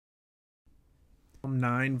Psalm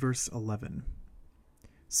 9, verse 11.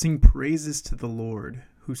 Sing praises to the Lord,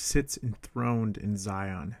 who sits enthroned in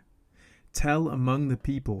Zion. Tell among the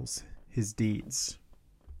peoples his deeds.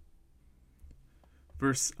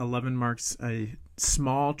 Verse 11 marks a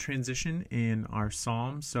small transition in our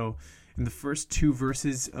psalm. So in the first two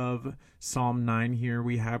verses of Psalm 9 here,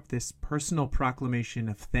 we have this personal proclamation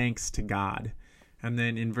of thanks to God. And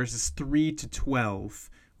then in verses 3 to 12,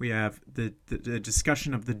 we have the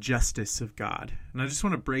discussion of the justice of God. And I just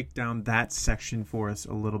want to break down that section for us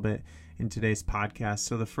a little bit in today's podcast.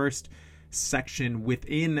 So the first section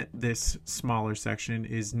within this smaller section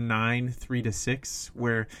is 9, 3 to 6,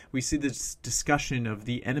 where we see this discussion of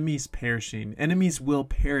the enemies perishing. Enemies will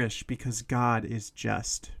perish because God is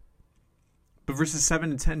just. But verses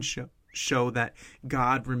 7 to 10 show that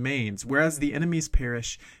God remains. Whereas the enemies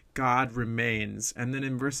perish, God remains. And then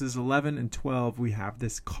in verses 11 and 12, we have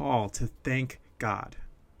this call to thank God.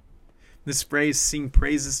 This phrase, sing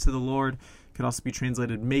praises to the Lord, could also be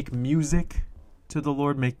translated, make music to the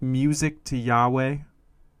Lord, make music to Yahweh.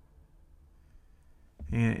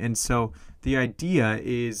 And so the idea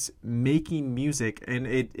is making music, and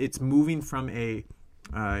it's moving from a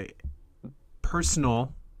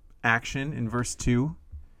personal action in verse 2.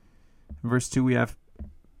 In verse 2, we have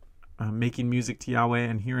making music to Yahweh,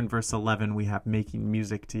 and here in verse 11 we have making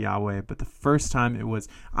music to Yahweh. But the first time it was,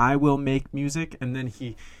 I will make music, and then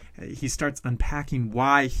he starts unpacking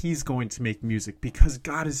why he's going to make music, because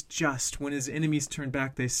God is just. When his enemies turn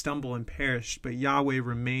back, they stumble and perish, but Yahweh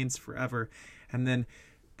remains forever. And then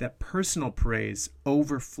that personal praise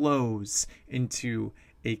overflows into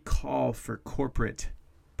a call for corporate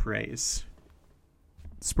praise.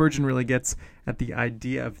 Spurgeon really gets at the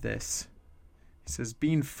idea of this. He says,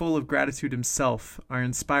 being full of gratitude himself, our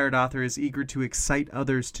inspired author is eager to excite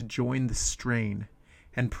others to join the strain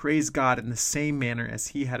and praise God in the same manner as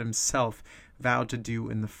he had himself vowed to do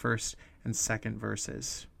in the first and second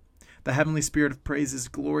verses. The heavenly spirit of praise is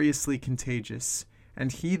gloriously contagious,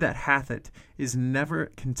 and he that hath it is never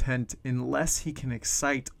content unless he can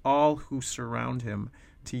excite all who surround him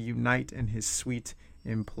to unite in his sweet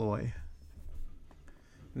employ.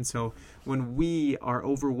 And so when we are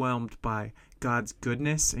overwhelmed by God's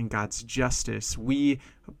goodness and God's justice, we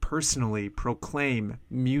personally proclaim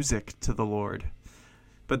music to the Lord.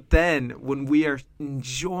 But then when we are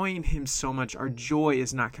enjoying him so much, our joy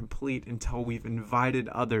is not complete until we've invited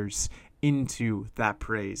others into that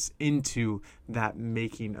praise, into that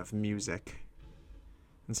making of music.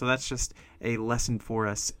 And so that's just a lesson for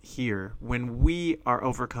us here. When we are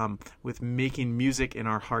overcome with making music in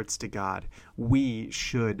our hearts to God, we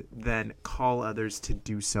should then call others to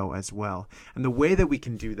do so as well. And the way that we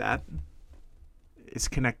can do that is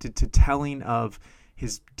connected to telling of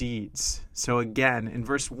his deeds. So again, in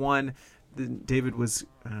verse 1, David was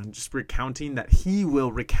just recounting that he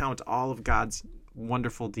will recount all of God's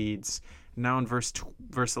wonderful deeds. Now in verse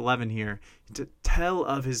 11 here, to tell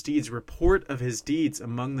of his deeds, report of his deeds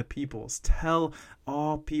among the peoples. Tell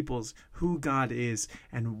all peoples who God is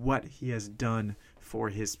and what he has done for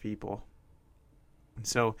his people. And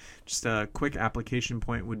so just a quick application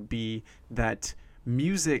point would be that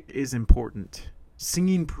music is important.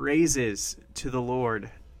 Singing praises to the Lord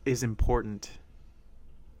is important.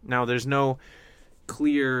 Now there's no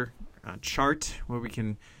clear chart where we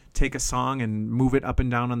can take a song and move it up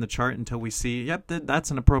and down on the chart until we see, yep,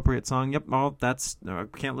 that's an appropriate song. Yep, oh, I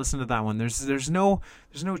can't listen to that one. There's no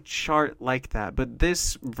chart like that. But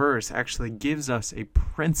this verse actually gives us a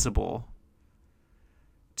principle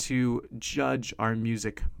to judge our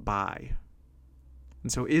music by.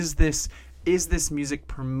 And so is this music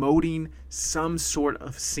promoting some sort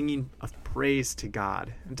of singing of praise to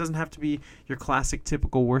God? It doesn't have to be your classic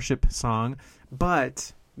typical worship song,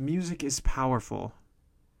 but music is powerful.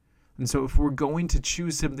 And so if we're going to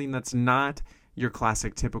choose something that's not your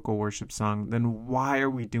classic typical worship song, then why are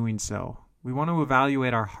we doing so? We want to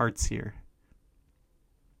evaluate our hearts here.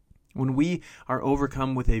 When we are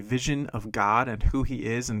overcome with a vision of God and who he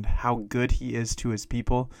is and how good he is to his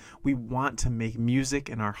people, we want to make music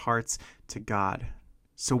in our hearts to God.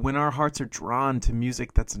 So when our hearts are drawn to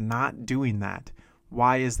music that's not doing that,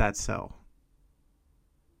 why is that so?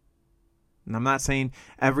 And I'm not saying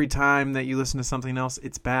every time that you listen to something else,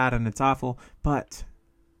 it's bad and it's awful, but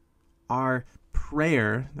our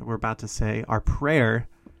prayer that we're about to say, our prayer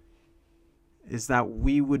is that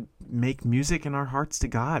we would make music in our hearts to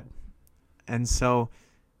God. And so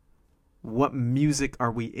what music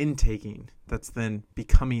are we intaking that's then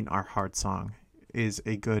becoming our heart song? is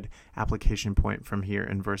a good application point from here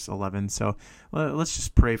in verse 11. So let's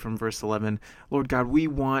just pray from verse 11. Lord God, we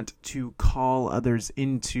want to call others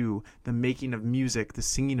into the making of music, the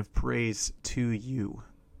singing of praise to you.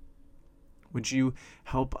 Would you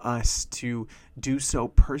help us to do so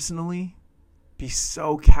personally? Be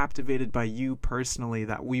so captivated by you personally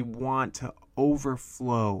that we want to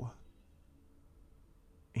overflow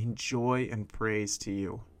in joy and praise to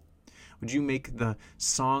you. Would you make the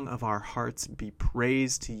song of our hearts be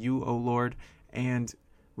praise to you, O Lord? And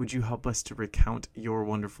would you help us to recount your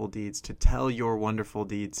wonderful deeds, to tell your wonderful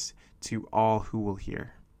deeds to all who will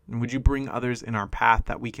hear? And would you bring others in our path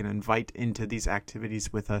that we can invite into these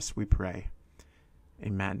activities with us, we pray.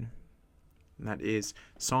 Amen. And that is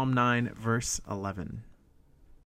Psalm 9, verse 11.